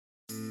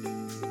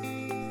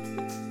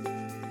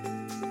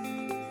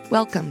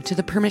Welcome to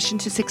the Permission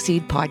to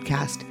Succeed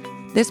podcast.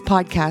 This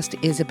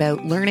podcast is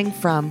about learning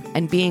from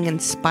and being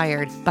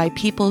inspired by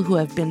people who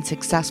have been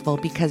successful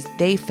because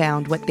they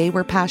found what they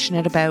were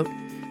passionate about,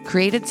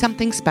 created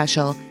something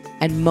special,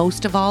 and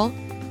most of all,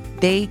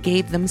 they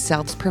gave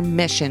themselves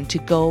permission to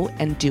go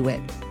and do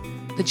it.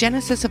 The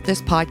genesis of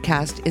this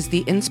podcast is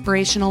the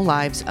inspirational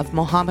lives of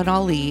Muhammad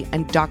Ali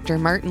and Dr.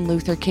 Martin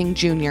Luther King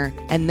Jr.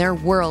 and their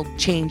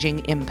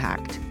world-changing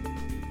impact.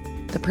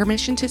 The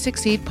Permission to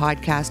Succeed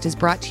podcast is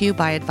brought to you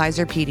by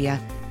Advisorpedia,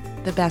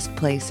 the best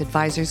place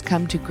advisors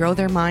come to grow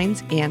their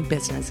minds and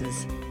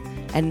businesses.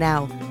 And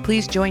now,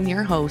 please join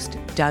your host,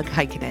 Doug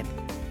Heikkinen.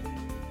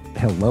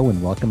 Hello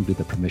and welcome to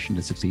the Permission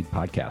to Succeed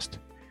podcast.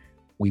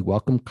 We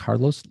welcome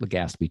Carlos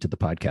Legaspi to the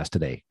podcast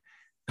today.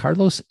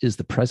 Carlos is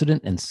the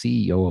president and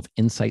CEO of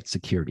Insight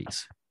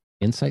Securities.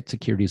 Insight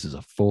Securities is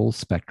a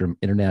full-spectrum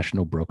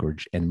international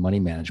brokerage and money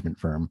management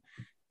firm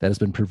that has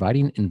been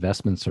providing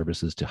investment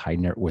services to high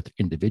net worth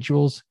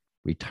individuals,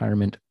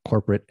 retirement,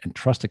 corporate, and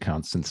trust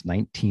accounts since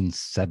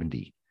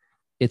 1970.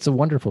 It's a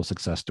wonderful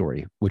success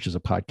story, which is a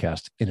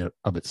podcast in and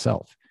of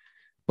itself.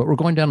 But we're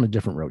going down a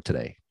different road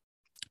today.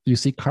 You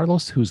see,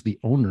 Carlos, who's the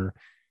owner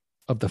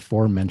of the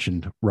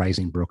aforementioned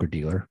Rising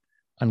broker-dealer,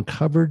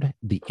 uncovered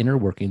the inner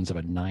workings of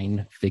a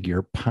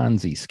 9-figure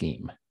Ponzi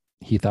scheme.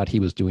 He thought he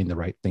was doing the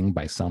right thing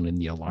by sounding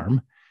the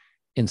alarm.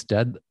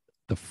 Instead,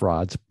 the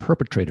fraud's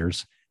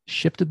perpetrators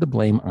shifted the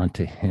blame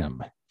onto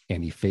him,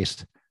 and he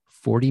faced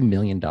 $40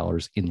 million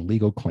in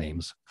legal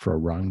claims for a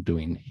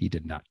wrongdoing he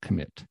did not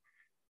commit.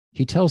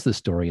 He tells this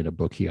story in a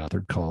book he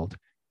authored called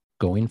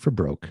Going for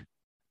Broke: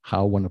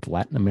 How One of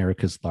Latin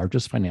America's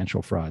Largest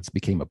Financial Frauds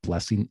Became a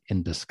Blessing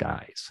in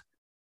Disguise.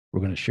 We're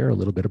going to share a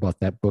little bit about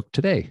that book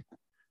today.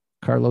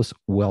 Carlos,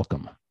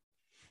 welcome.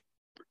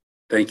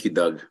 Thank you,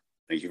 Doug.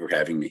 Thank you for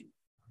having me.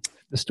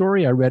 The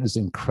story I read is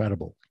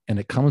incredible, and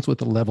it comes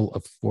with a level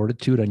of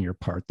fortitude on your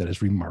part that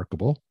is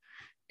remarkable,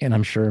 and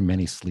I'm sure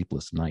many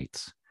sleepless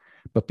nights.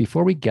 But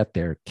before we get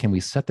there, can we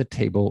set the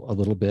table a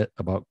little bit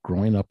about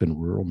growing up in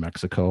rural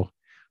Mexico?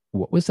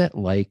 What was that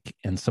like,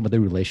 and some of the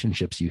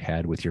relationships you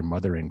had with your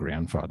mother and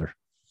grandfather?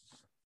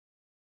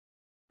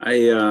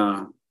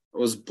 I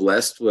was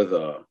blessed with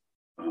a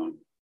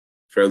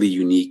fairly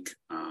unique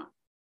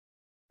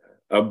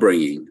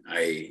upbringing.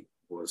 I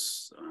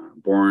was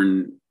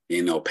born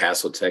in El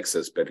Paso,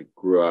 Texas, but I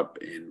grew up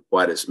in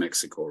Juarez,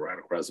 Mexico, right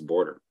across the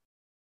border.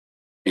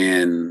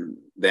 And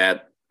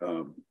that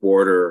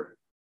border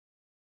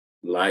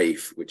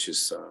life, which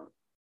is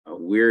a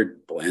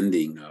weird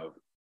blending of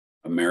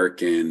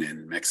American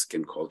and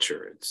Mexican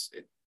culture,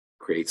 it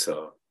creates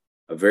a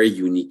very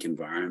unique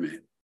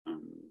environment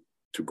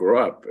to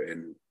grow up.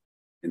 And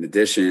in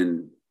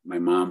addition, my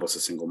mom was a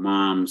single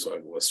mom, so I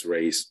was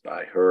raised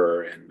by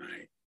her and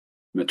my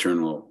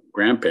maternal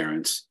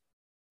grandparents.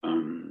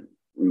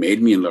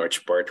 Made me in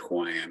large part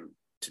who I am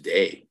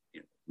today.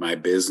 My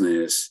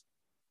business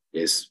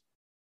is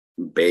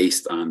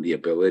based on the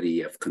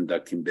ability of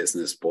conducting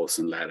business both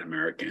in Latin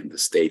America and the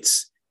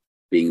States,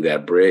 being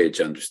that bridge,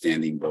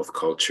 understanding both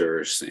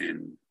cultures,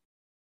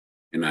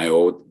 and I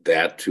owe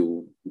that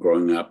to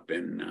growing up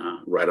in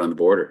right on the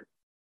border.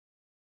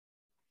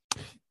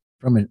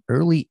 From an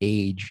early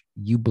age,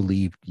 you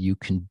believed you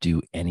can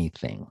do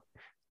anything.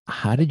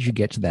 How did you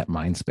get to that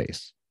mind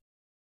space?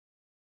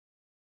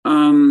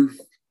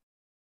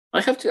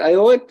 I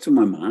owe it to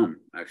my mom,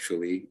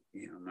 actually.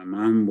 My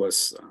mom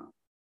was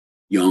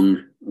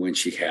young when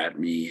she had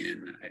me,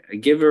 and I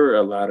give her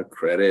a lot of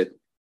credit.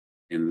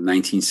 In the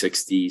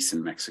 1960s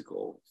in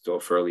Mexico, still a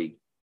fairly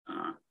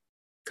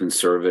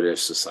conservative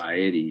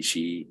society,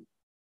 she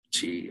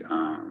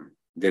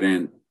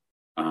didn't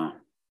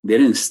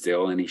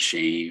instill any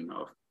shame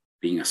of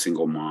being a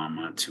single mom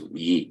onto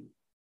me.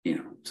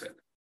 Said,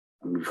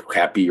 "I'm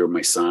happy you're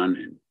my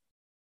son,"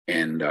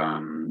 and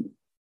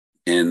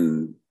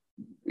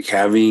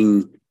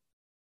having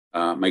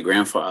my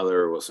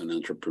grandfather was an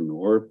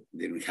entrepreneur,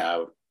 didn't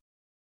have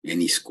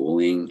any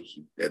schooling.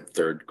 He had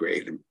third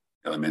grade in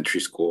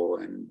elementary school,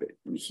 and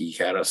he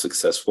had a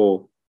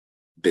successful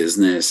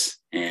business,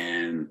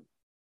 and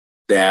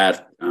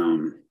that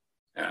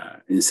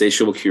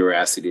insatiable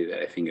curiosity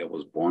that I think I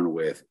was born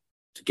with,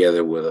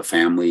 together with a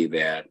family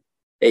that,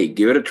 hey,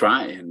 give it a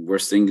try, and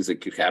worst things that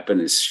could happen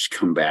is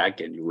come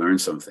back and you learn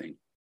something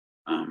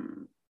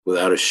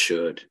without a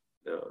should.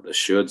 The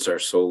shoulds are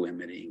so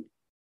limiting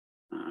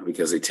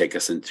because they take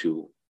us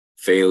into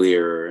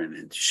failure and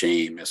into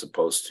shame, as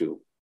opposed to,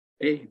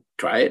 hey,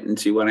 try it and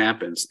see what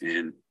happens.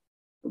 And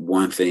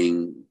one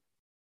thing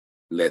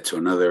led to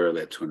another,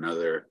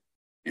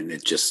 and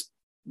it just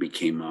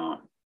became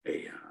a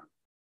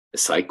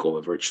cycle,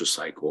 a virtuous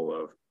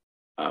cycle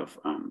of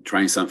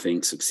trying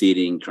something,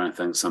 succeeding,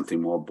 trying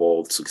something more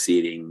bold,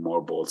 succeeding,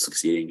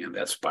 and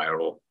that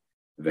spiral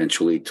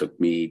eventually brought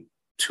me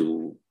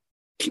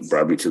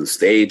to the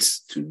States,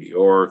 to New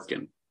York,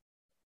 and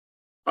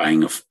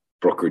buying a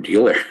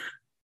broker-dealer.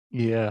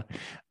 Yeah.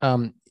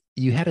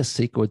 You had a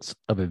sequence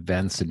of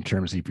events in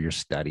terms of your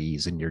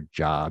studies and your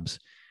jobs.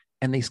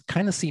 And they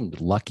kind of seemed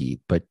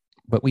lucky, but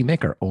we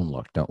make our own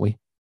luck, don't we?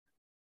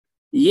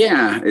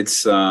 Yeah,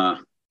 it's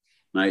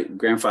my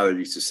grandfather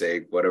used to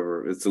say,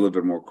 whatever, it's a little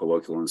bit more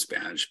colloquial in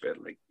Spanish, but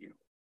like,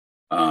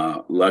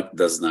 luck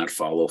does not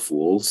follow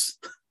fools.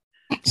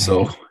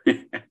 So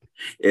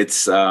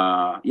it's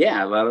a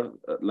lot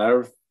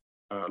of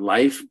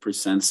life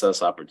presents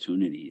us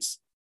opportunities,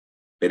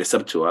 but it's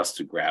up to us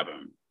to grab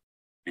them.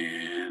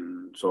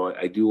 And so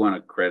I do want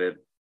to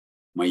credit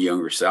my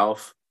younger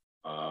self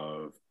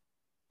of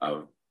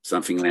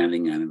something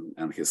landing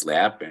on his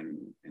lap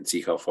and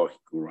see how far he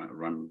could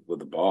run with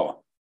the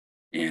ball.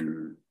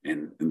 And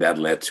that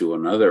led to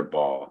another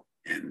ball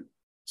and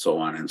so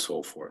on and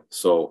so forth.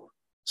 So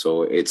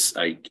it's,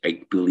 I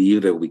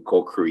believe that we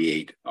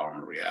co-create our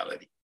own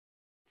reality.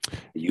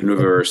 The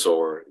universe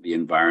or the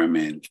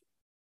environment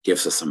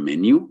gives us a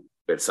menu,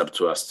 but it's up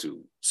to us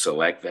to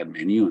select that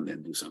menu and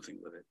then do something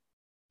with it.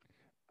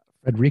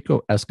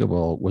 Federico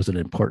Escobar was an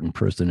important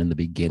person in the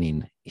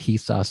beginning. He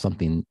saw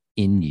something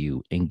in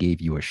you and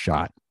gave you a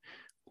shot.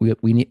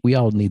 We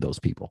all need those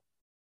people.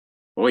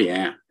 Oh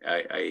yeah,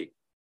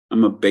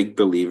 I'm a big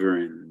believer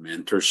in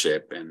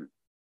mentorship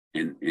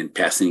and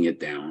passing it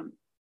down.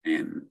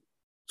 And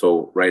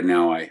so right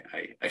now I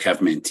have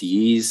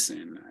mentees,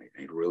 and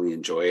I really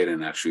enjoy it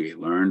and actually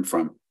learn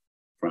from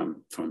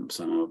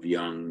some of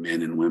young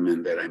men and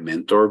women that I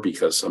mentor,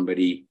 because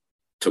somebody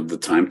took the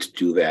time to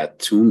do that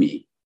to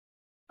me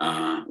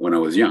when I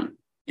was young.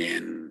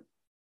 And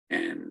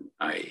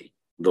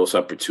those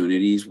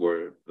opportunities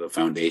were the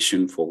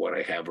foundation for what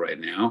I have right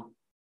now.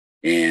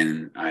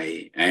 And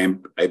I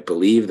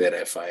believe that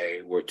if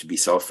I were to be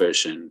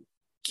selfish and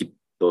keep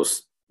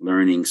those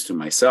learnings to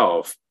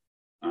myself,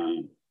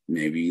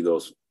 maybe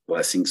those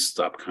blessings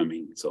stop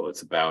coming. So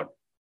it's about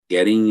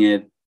getting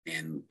it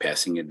and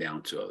passing it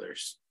down to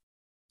others.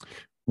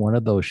 One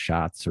of those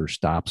shots or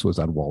stops was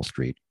on Wall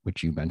Street,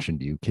 which you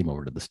mentioned you came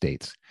over to the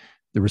States.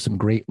 There were some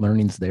great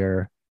learnings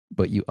there,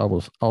 but you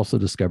also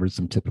discovered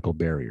some typical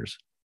barriers.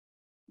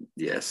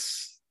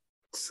 Yes.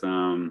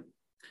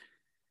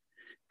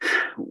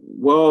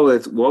 Well,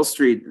 it's Wall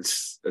Street.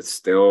 It's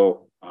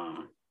still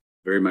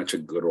very much a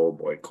good old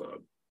boy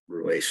club.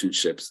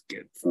 Relationships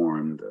get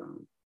formed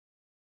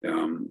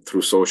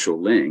through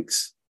social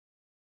links,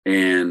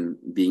 and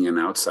being an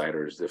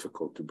outsider is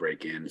difficult to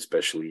break in,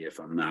 especially if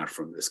I'm not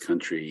from this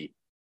country,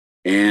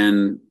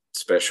 and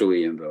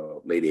especially in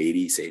the late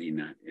 80s,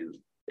 89, and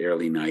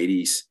early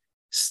 90s,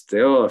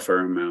 still a fair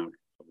amount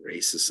of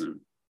racism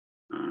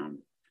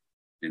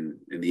in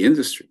the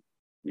industry.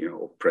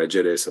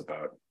 Prejudice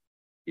about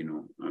a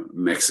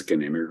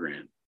Mexican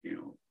immigrant,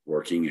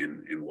 working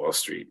in Wall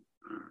Street.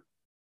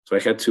 So I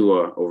had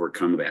to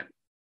overcome that.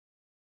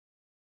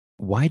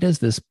 Why does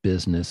this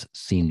business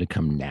seem to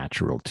come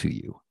natural to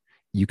you?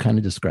 You kind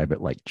of describe it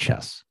like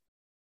chess.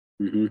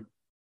 Mm-hmm.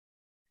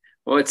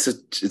 Well,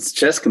 it's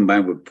chess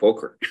combined with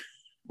poker.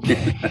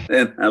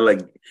 And I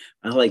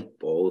like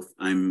both.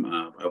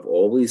 I've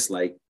always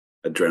liked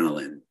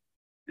adrenaline.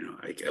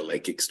 I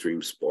like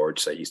extreme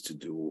sports. I used to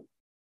do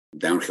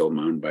downhill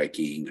mountain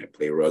biking. I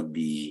play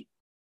rugby,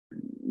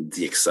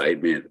 the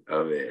excitement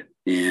of it.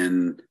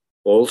 And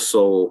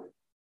also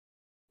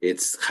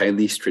it's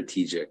highly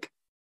strategic.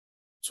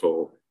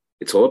 So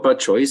it's all about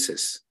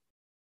choices.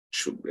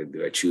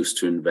 Do I choose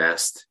to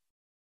invest?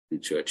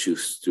 Do I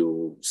choose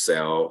to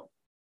sell?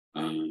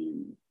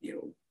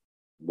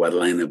 What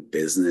line of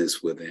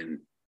business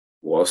within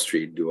Wall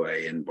Street do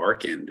I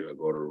embark in? Do I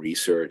go to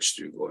research?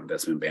 Do I go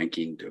investment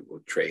banking? Do I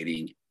go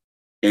trading?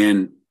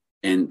 And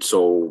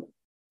so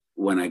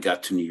when I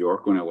got to New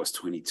York when I was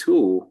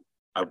 22,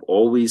 I've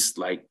always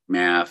liked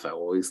math. I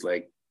always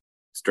liked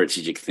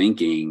strategic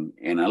thinking,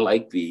 and I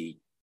like the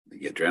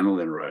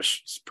adrenaline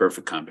rush. It's a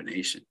perfect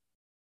combination.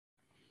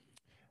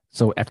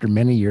 So after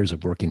many years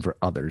of working for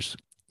others,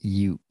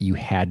 you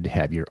had to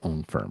have your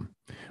own firm.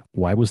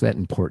 Why was that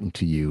important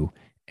to you,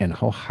 and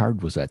how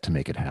hard was that to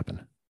make it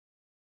happen?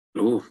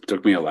 Oh, it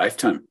took me a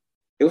lifetime.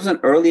 It was an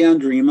early on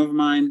dream of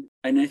mine,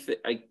 and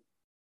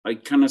I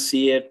kind of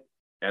see it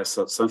as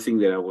something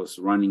that I was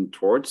running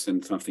towards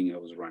and something I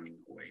was running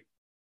away.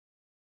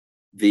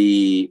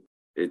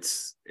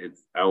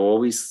 I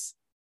always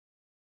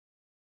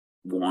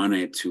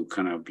wanted to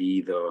kind of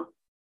be the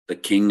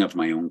king of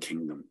my own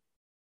kingdom,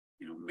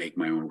 make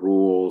my own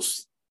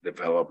rules,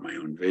 develop my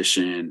own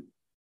vision,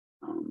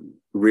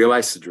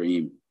 realize the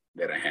dream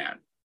that I had.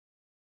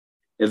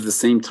 At the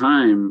same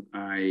time,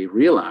 I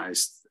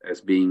realized,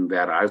 as being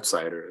that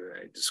outsider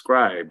that I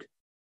described,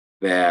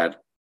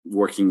 that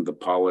working the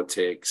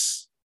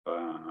politics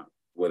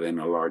within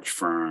a large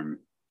firm,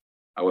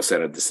 I was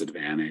at a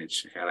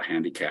disadvantage, I had a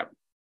handicap.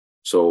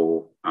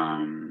 So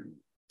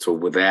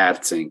with that, I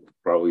think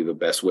probably the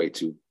best way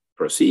to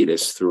proceed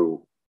is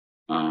through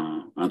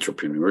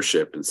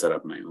entrepreneurship and set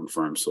up my own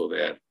firm, so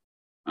that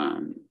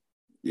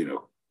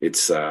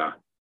it's I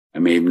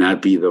may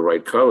not be the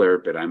right color,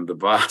 but I'm the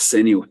boss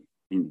anyway,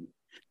 and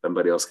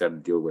somebody else got to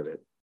deal with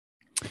it.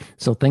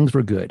 So things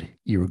were good.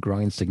 You were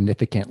growing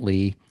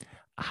significantly.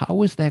 How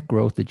was that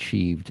growth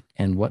achieved,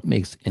 and what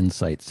makes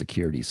Insight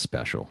Securities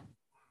special?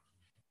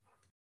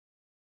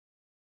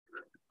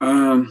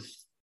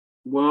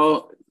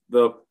 Well,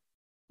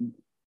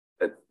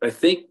 I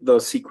think the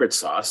secret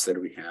sauce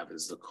that we have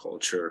is the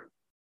culture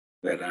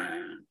that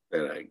I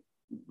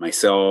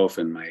myself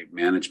and my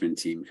management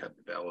team have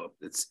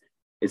developed.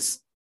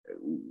 It's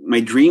my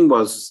dream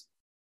was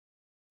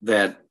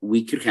that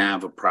we could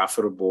have a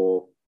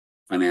profitable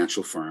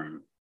financial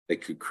firm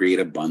that could create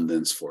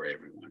abundance for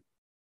everyone.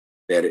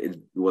 That it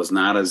was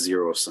not a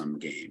zero-sum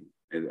game.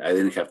 I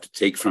didn't have to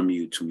take from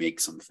you to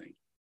make something.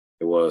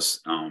 It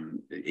was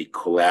a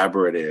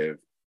collaborative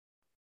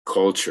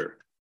culture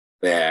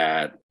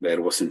that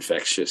was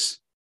infectious,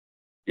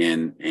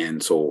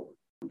 and so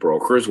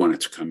brokers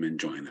wanted to come and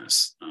join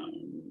us.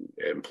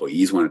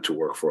 Employees wanted to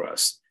work for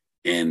us,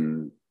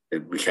 and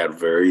we had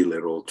very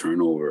little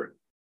turnover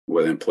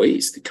with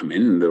employees. They come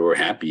in and they were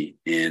happy,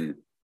 and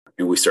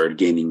we started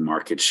gaining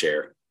market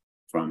share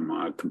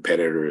from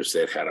competitors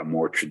that had a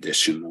more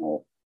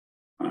traditional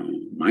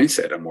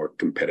mindset, a more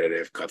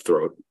competitive,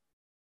 cutthroat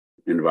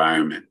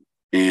environment,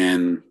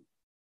 and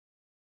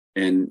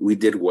we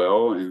did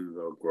well in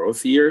the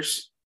growth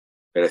years.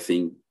 But I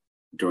think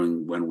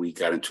during when we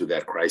got into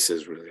that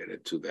crisis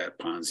related to that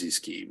Ponzi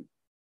scheme,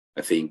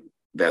 I think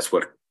that's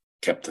what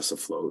kept us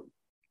afloat,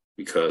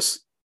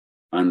 because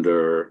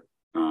under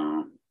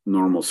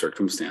normal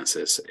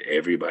circumstances,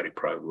 everybody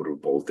probably would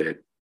have bolted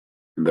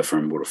and the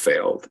firm would have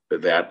failed.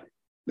 But that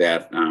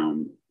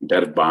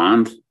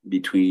bond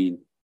between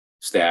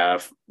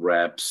staff,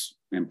 reps,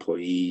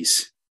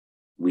 employees,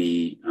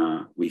 we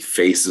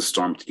faced the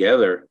storm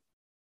together,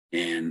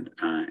 and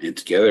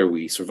together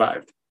we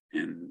survived.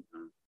 And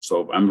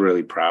so I'm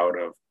really proud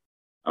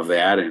of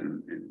that,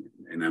 and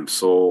I'm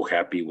so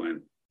happy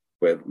when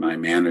with my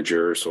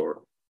managers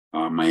or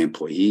my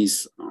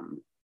employees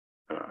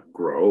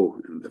grow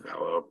and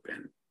develop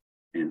and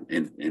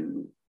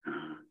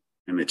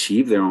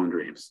achieve their own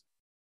dreams.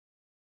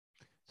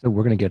 So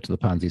we're going to get to the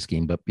Ponzi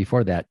scheme, but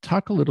before that,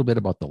 talk a little bit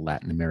about the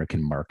Latin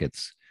American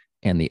markets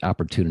and the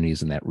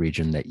opportunities in that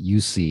region that you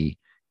see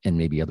and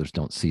maybe others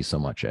don't see so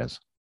much as.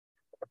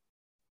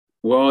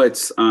 Well,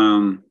 it's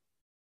for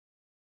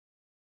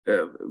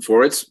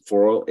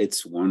all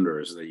its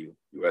wonders, the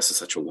U.S. is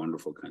such a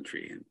wonderful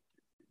country,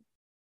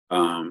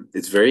 and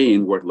it's very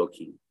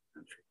inward-looking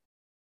country.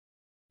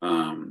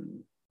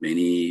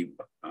 Many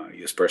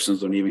U.S. persons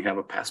don't even have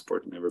a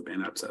passport, never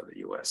been outside the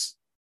U.S.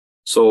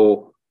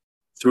 So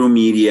through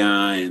media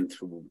and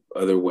through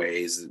other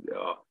ways,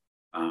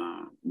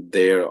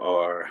 there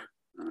are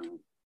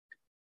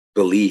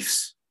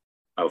beliefs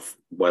of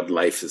what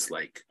life is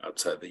like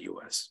outside the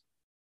U.S.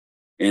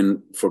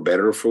 And for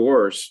better or for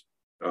worse,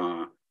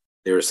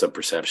 there is a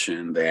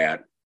perception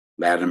that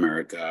Latin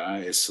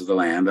America is the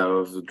land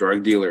of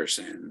drug dealers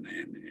and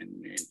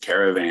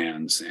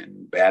caravans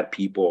and bad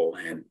people,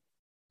 and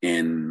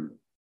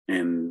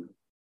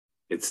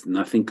it's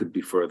nothing could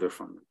be further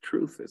from the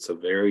truth. It's a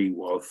very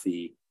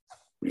wealthy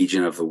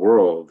region of the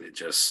world. It's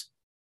just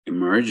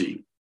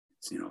emerging.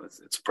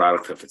 It's a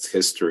product of its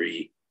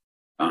history,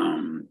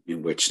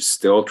 in which it's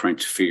still trying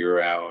to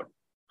figure out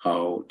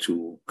how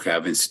to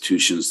have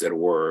institutions that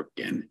work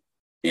and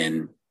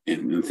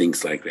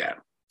things like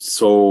that.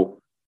 So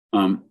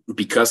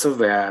because of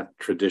that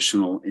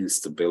traditional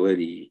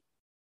instability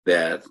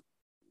that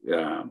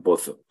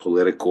both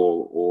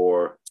political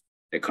or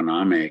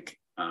economic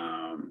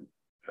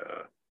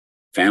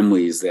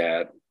families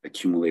that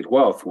accumulate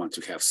wealth want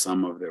to have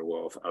some of their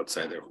wealth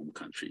outside their home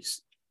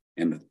countries.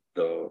 And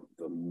the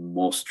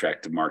most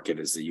attractive market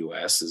is the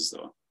U.S., is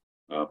the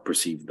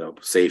perceived the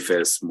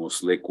safest,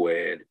 most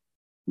liquid,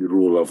 the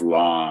rule of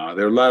law.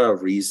 There are a lot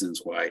of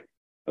reasons why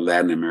a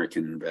Latin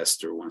American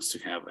investor wants to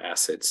have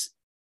assets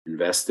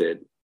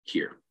invested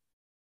here.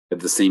 At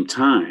the same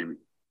time,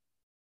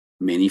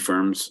 many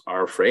firms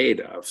are afraid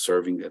of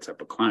serving that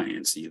type of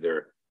clients,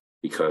 either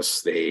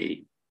because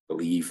they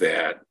believe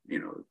that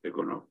they're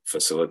going to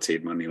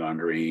facilitate money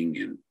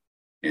laundering,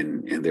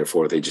 and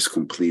therefore they just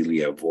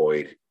completely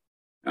avoid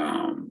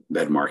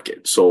that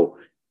market. So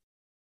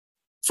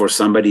for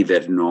somebody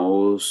that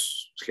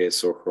knows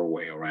his or her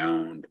way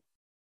around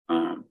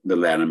the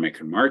Latin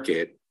American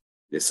market,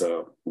 it's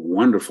a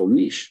wonderful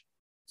niche.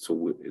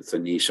 So it's a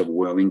niche of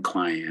willing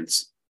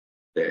clients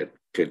that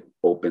could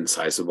open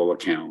sizable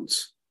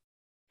accounts,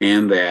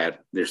 and that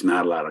there's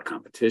not a lot of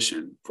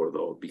competition for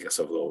those because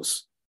of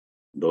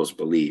those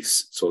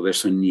beliefs. So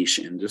there's a niche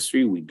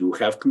industry. We do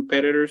have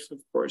competitors, of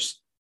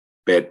course,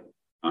 but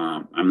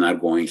I'm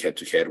not going head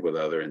to head with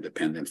other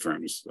independent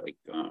firms. Like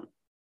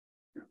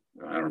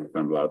I don't know if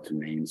I'm allowed to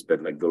names,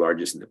 but like the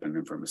largest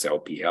independent firm is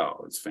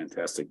LPL. It's a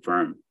fantastic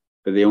firm,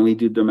 but they only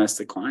do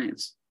domestic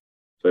clients.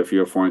 So if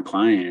you're a foreign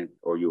client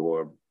or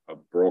you're a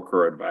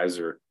broker or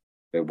advisor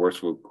that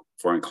works with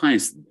foreign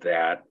clients,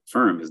 that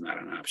firm is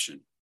not an option.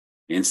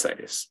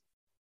 Insight is.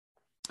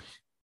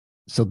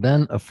 So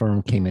then a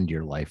firm came into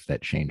your life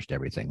that changed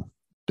everything,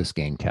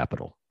 Biscayne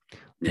Capital.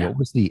 Yeah. What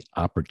was the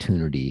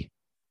opportunity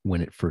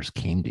when it first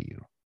came to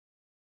you?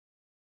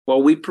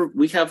 Well,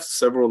 we have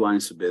several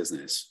lines of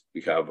business.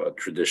 We have a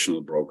traditional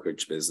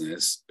brokerage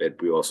business,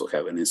 but we also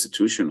have an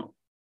institutional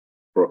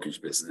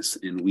brokerage business.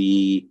 And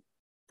we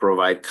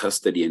provide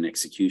custody and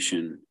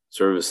execution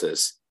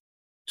services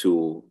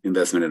to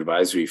investment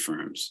advisory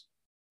firms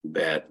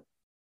that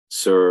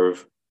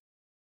serve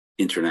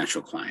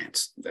international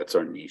clients. That's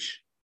our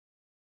niche.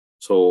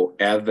 So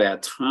at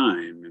that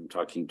time, I'm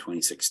talking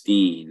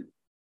 2016,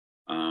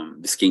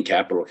 Biscayne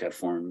Capital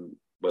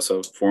was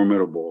a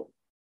formidable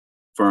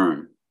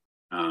firm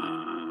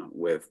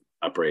with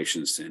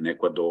operations in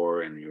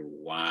Ecuador and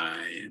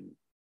Uruguay and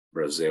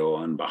Brazil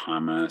and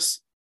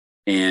Bahamas.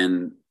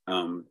 And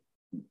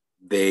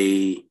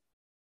they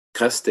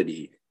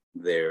custodied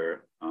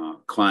their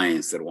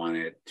clients that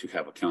wanted to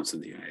have accounts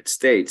in the United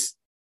States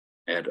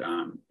at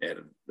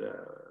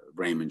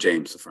Raymond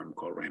James, a firm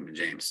called Raymond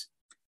James.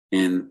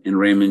 And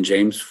Raymond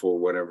James, for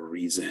whatever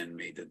reason,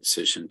 made the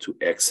decision to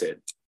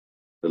exit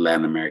the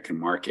Latin American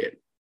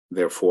market.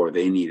 Therefore,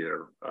 they needed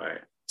a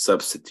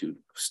substitute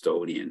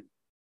custodian.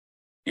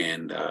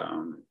 And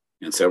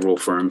several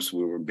firms,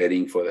 we were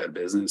bidding for that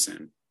business.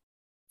 And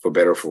for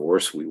better or for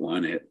worse, we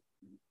won it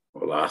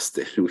or lost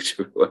it,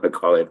 whichever you want to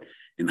call it,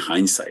 in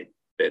hindsight.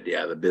 But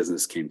yeah, the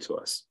business came to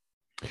us.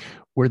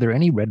 Were there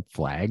any red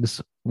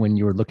flags when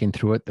you were looking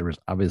through it? There was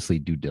obviously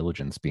due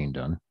diligence being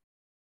done.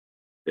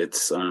 It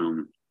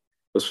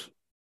was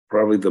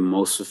probably the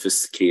most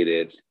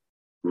sophisticated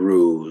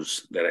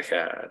ruse that I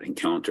had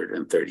encountered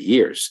in 30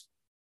 years,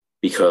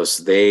 because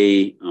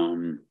they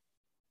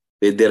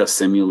did a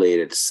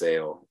simulated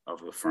sale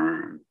of the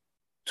firm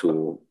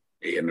to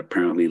an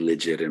apparently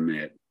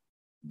legitimate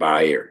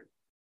buyer.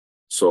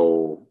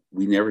 So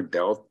we never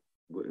dealt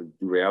with,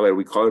 in reality,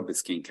 we call it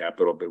Biscayne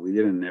Capital, but we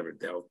never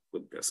dealt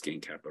with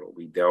Biscayne Capital.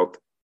 We dealt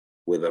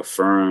with a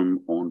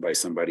firm owned by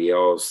somebody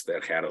else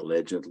that had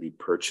allegedly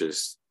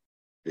purchased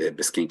the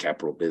Biscayne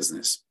Capital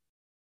business.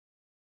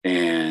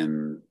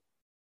 And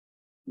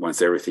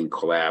once everything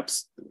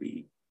collapsed,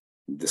 we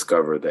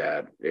discovered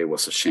that it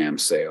was a sham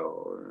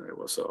sale. It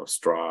was a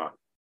straw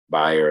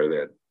buyer,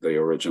 that the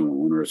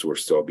original owners were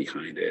still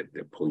behind it.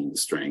 They're pulling the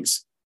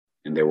strings,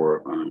 and they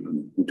were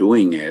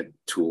doing it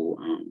to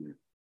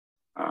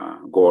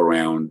go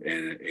around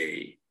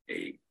a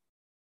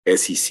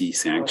SEC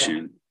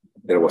sanction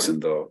that was in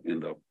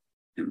the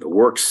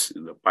works,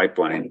 in the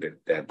pipeline,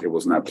 that it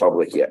was not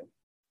public yet.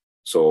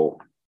 So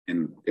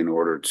in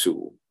order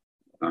to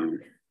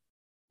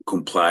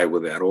comply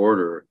with that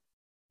order,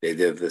 they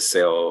did the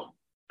sale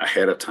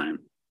ahead of time,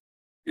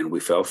 and we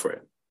fell for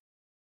it.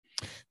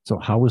 So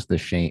how was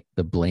the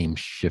blame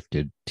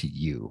shifted to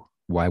you?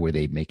 Why were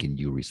they making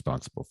you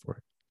responsible for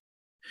it?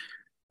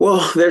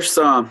 Well, there's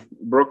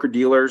broker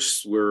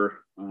dealers were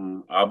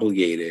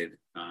obligated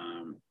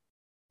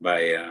by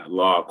a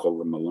law called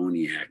the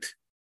Maloney Act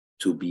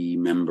to be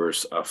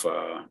members of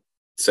a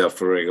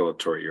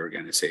self-regulatory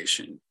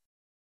organization,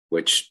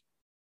 which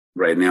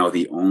right now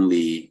the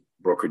only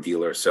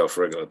broker-dealer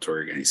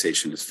self-regulatory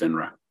organization is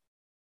FINRA.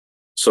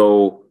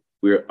 So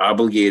we're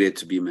obligated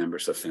to be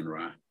members of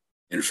FINRA,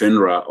 and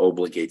FINRA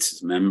obligates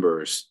its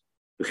members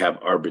to have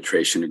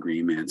arbitration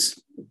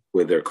agreements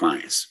with their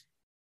clients,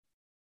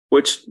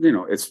 which,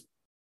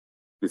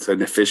 it's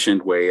an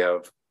efficient way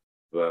of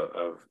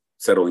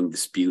settling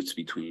disputes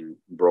between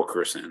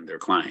brokers and their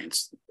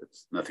clients.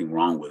 There's nothing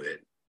wrong with it.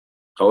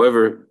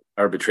 However,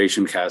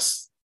 arbitration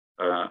has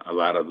a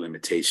lot of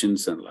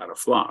limitations and a lot of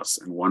flaws.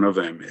 And one of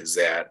them is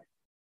that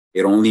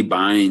it only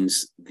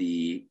binds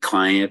the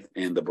client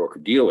and the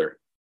broker-dealer.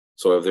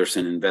 So if there's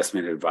an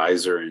investment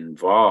advisor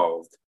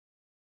involved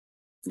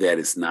that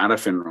is not a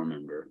FINRA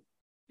member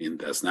and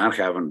does not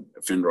have a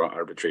FINRA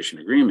arbitration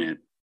agreement,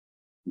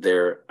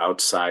 they're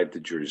outside the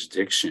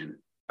jurisdiction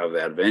of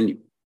that venue.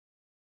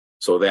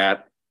 So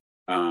that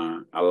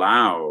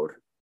allowed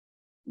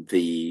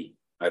the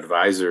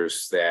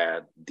advisors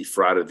that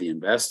defrauded the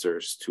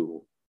investors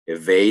to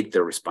evade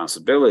their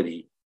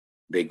responsibility.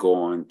 They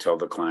go and tell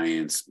the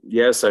clients,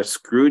 yes, I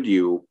screwed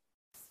you.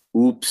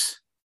 Oops.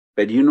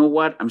 But you know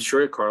what? I'm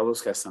sure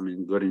Carlos has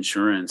some good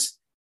insurance.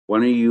 Why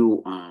don't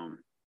you,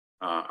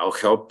 I'll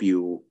help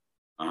you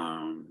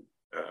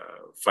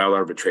file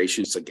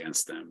arbitrations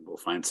against them. We'll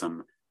find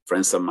some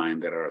friends of mine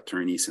that are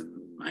attorneys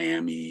in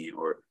Miami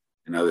or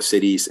in other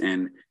cities.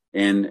 And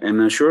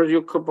I'm sure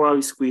you could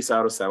probably squeeze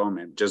out a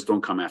settlement. Just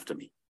don't come after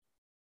me.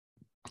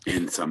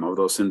 And some of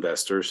those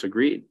investors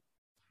agreed.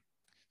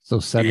 So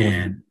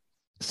settling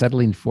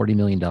 $40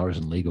 million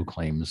in legal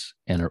claims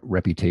and a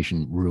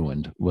reputation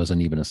ruined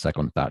wasn't even a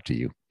second thought to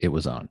you. It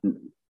was on.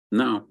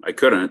 No, I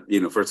couldn't.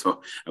 First of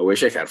all, I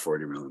wish I had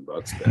 $40 million,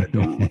 but I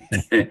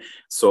don't.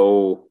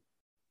 So,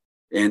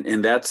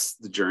 and that's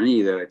the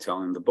journey that I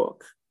tell in the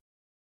book,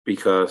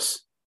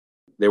 because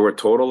there were a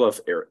total of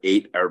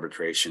 8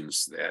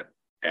 arbitrations that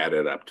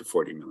added up to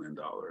 $40 million.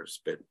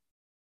 But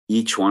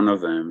each one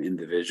of them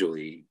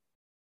individually,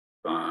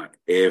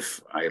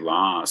 if I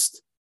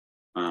lost,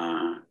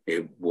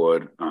 it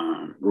would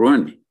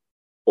ruin me.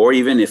 Or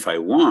even if I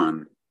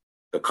won,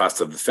 the cost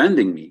of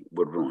defending me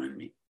would ruin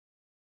me.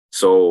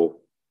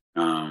 So,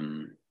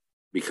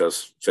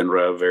 because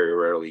FINRA very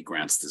rarely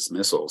grants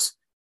dismissals,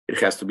 it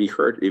has to be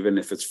heard, even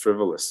if it's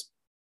frivolous.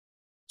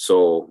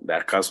 So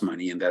that costs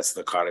money, and that's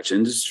the cottage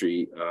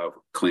industry of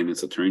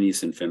claimants,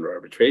 attorneys, and FINRA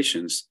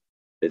arbitrations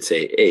that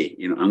say, hey,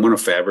 I'm going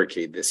to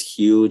fabricate this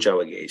huge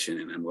allegation,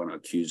 and I'm going to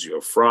accuse you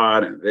of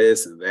fraud and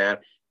this and that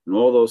and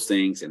all those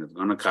things, and it's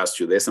going to cost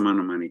you this amount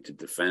of money to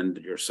defend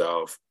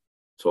yourself.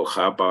 So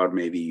how about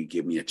maybe you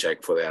give me a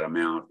check for that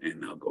amount,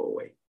 and I'll go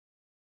away.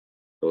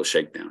 Little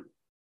shakedown.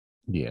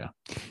 Yeah.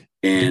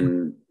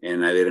 And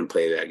I didn't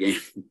play that game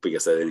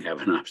because I didn't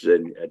have an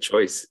option, a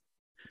choice.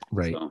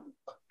 Right. So,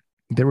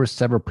 there were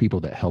several people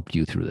that helped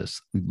you through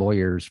this: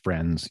 lawyers,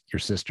 friends, your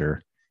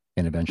sister,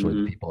 and eventually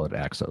the people at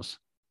Axos.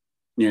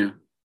 Yeah.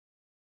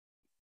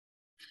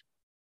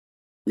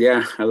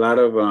 Yeah. A lot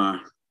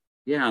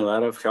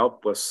of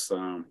help was,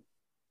 I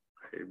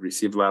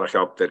received a lot of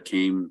help that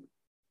came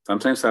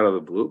sometimes out of the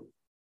blue,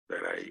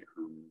 that I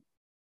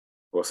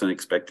wasn't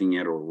expecting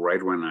it, or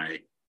right when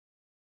I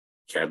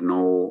had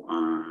no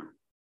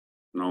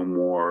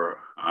more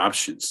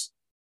options.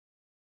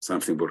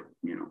 Something would,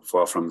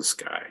 fall from the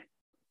sky.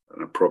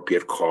 An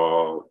appropriate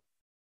call,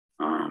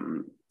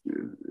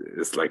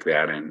 it's like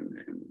that, and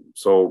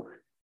so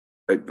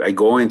I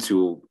go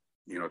into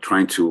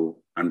trying to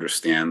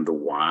understand the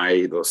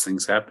why those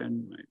things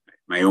happen.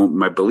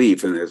 My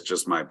belief, and it's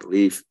just my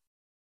belief,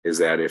 is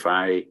that if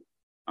I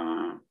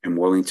am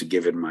willing to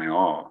give it my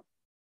all,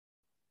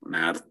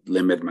 not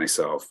limit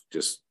myself,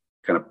 just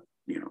kind of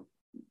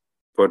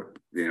put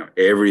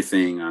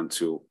everything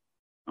onto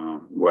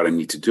what I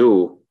need to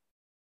do.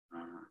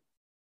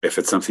 If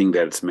it's something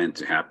that's meant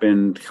to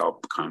happen,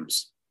 help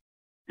comes.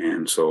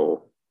 And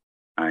so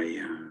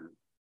I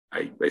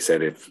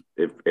said, if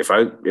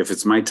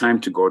it's my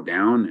time to go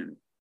down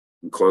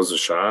and close the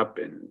shop,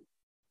 and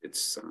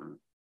it's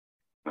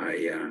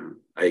I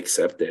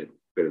accept it,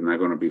 but it's not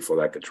going to be for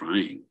lack of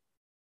trying.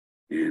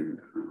 And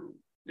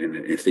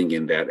I think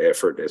in that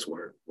effort is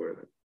where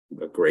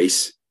the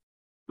grace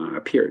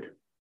appeared.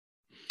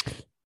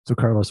 So,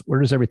 Carlos,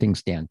 where does everything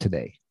stand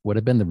today? What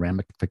have been the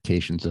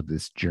ramifications of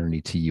this journey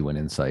to you and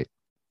Insight?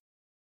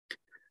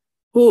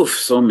 Oof,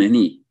 so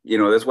many.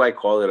 That's why I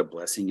call it a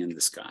blessing in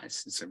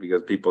disguise. It's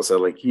because people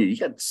said, like, you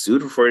got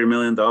sued for $40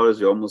 million.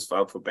 You almost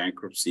filed for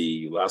bankruptcy.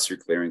 You lost your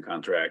clearing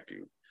contract.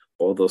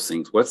 All those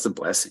things. What's the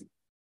blessing?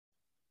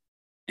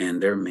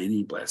 And there are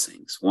many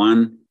blessings.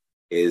 One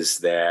is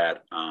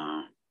that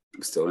I'm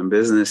still in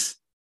business,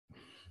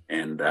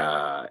 and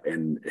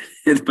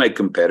my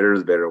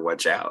competitors better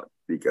watch out,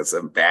 because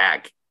I'm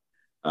back.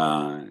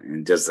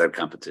 And just that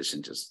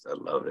competition, I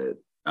love it.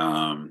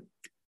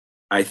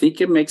 I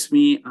think it makes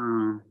me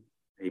a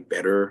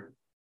better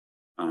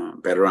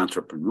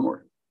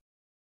entrepreneur.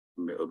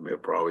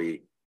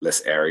 Probably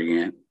less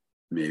arrogant,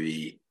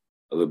 maybe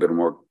a little bit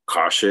more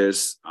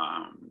cautious.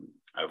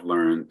 I've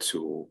learned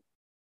to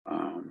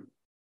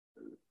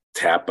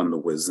tap on the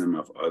wisdom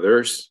of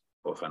others,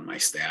 both on my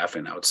staff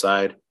and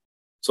outside,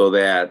 so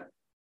that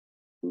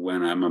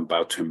when I'm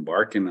about to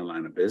embark in a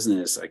line of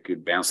business, I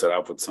could bounce it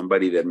off with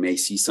somebody that may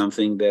see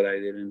something that I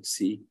didn't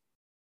see.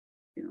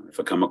 If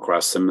I come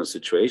across a similar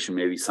situation,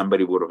 maybe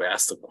somebody would have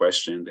asked a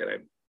question that I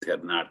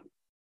had not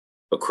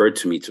occurred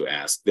to me to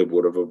ask, that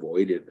would have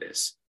avoided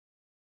this.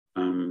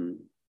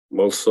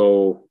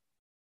 Also,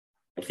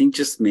 I think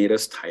just made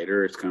us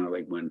tighter. It's kind of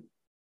like when,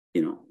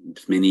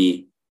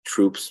 many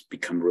troops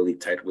become really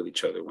tight with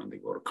each other when they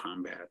go to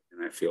combat.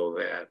 And I feel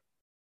that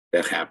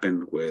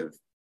happened with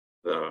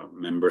the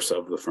members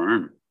of the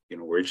firm.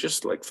 We're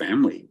just like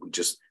family. We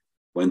just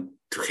went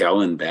to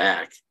hell and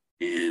back,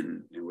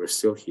 and we're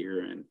still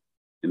here, and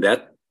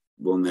that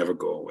will never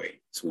go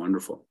away. It's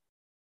wonderful.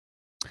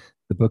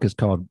 The book is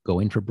called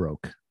Going for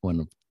Broke: One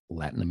of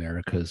Latin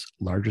America's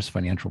Largest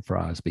Financial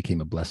Frauds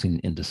Became a Blessing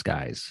in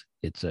Disguise.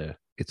 It's a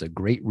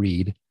great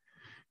read.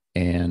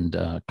 And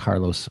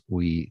Carlos,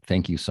 we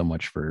thank you so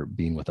much for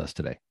being with us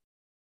today.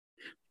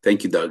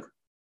 Thank you, Doug.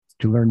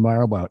 To learn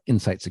more about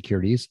Insight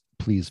Securities,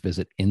 please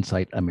visit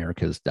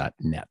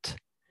insightAmericas.net.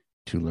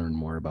 To learn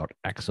more about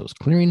Axos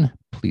Clearing,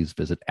 please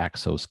visit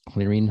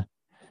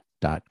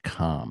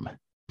axosclearing.com.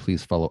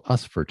 Please follow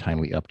us for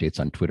timely updates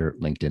on Twitter,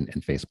 LinkedIn,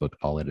 and Facebook,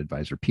 all at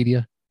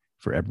Advisorpedia.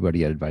 For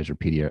everybody at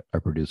Advisorpedia,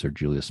 our producer,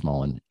 Julia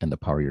Smallin, and the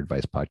Power Your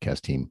Advice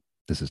podcast team,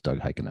 this is Doug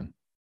Heikkinen.